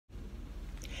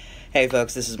Hey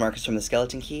folks, this is Marcus from the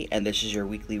Skeleton Key, and this is your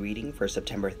weekly reading for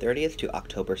September 30th to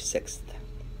October 6th.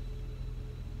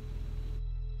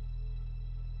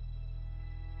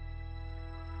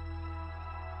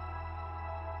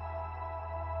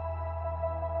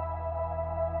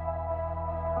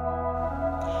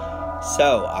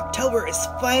 So, October is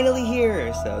finally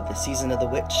here! So, the season of the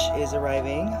witch is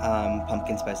arriving.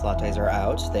 Pumpkin spice lattes are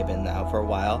out. They've been out for a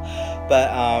while. But,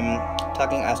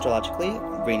 talking astrologically,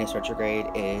 Venus retrograde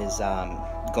is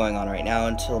going on right now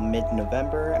until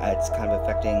mid-November. It's kind of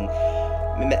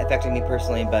affecting me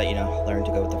personally, but, learn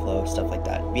to go with the flow, stuff like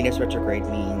that. Venus retrograde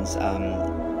means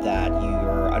that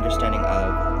your understanding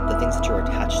of the things that you're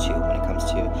attached to when it comes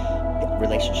to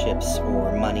relationships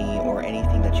or money or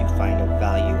anything that you find of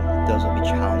value, those will be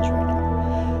challenged right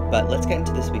now. But let's get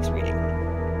into this week's reading.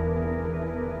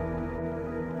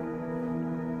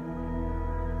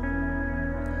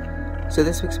 So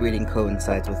this week's reading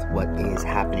coincides with what is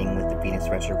happening with the Venus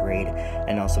retrograde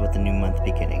and also with the new month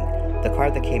beginning. The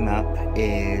card that came up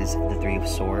is the Three of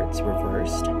Swords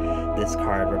reversed. This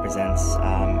card represents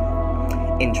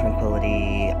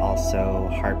intranquility, also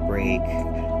heartbreak,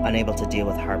 unable to deal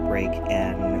with heartbreak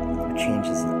and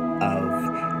changes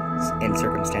in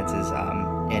circumstances,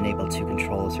 unable to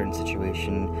control a certain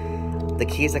situation. The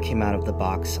keys that came out of the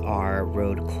box are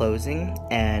road closing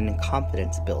and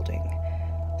confidence building.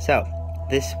 So,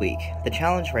 this week, the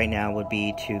challenge right now would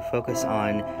be to focus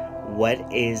on what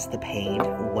is the pain,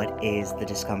 what is the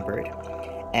discomfort,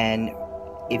 and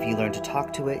if you learn to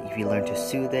talk to it, if you learn to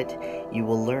soothe it, you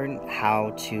will learn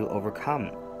how to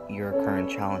overcome your current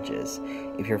challenges.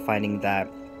 If you're finding that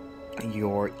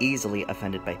you're easily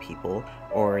offended by people,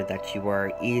 or that you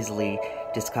are easily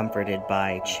discomforted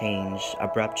by change,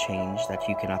 abrupt change that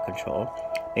you cannot control,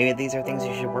 maybe these are things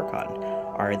you should work on.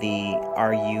 Are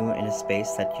you in a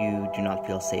space that you do not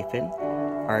feel safe in?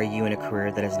 Are you in a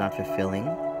career that is not fulfilling?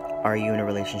 Are you in a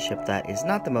relationship that is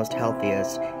not the most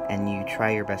healthiest and you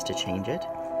try your best to change it?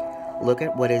 Look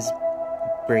at what is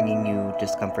bringing you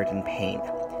discomfort and pain.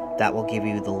 That will give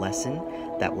you the lesson,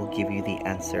 that will give you the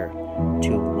answer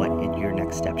to what your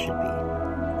next step should be.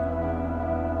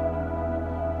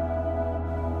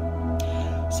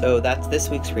 So that's this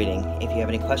week's reading. If you have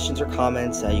any questions or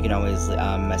comments, you can always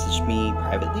message me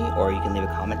privately, or you can leave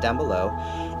a comment down below.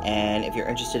 And if you're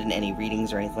interested in any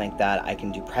readings or anything like that, I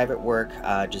can do private work,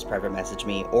 just private message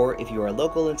me. Or if you are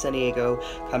local in San Diego,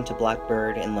 come to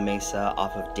Blackbird in La Mesa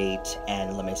off of Date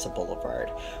and La Mesa Boulevard.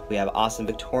 We have awesome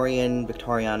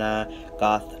Victoriana,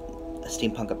 goth,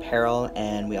 steampunk apparel,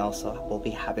 and we also will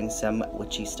be having some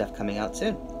witchy stuff coming out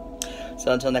soon.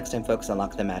 So until next time, folks,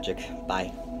 unlock the magic.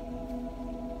 Bye.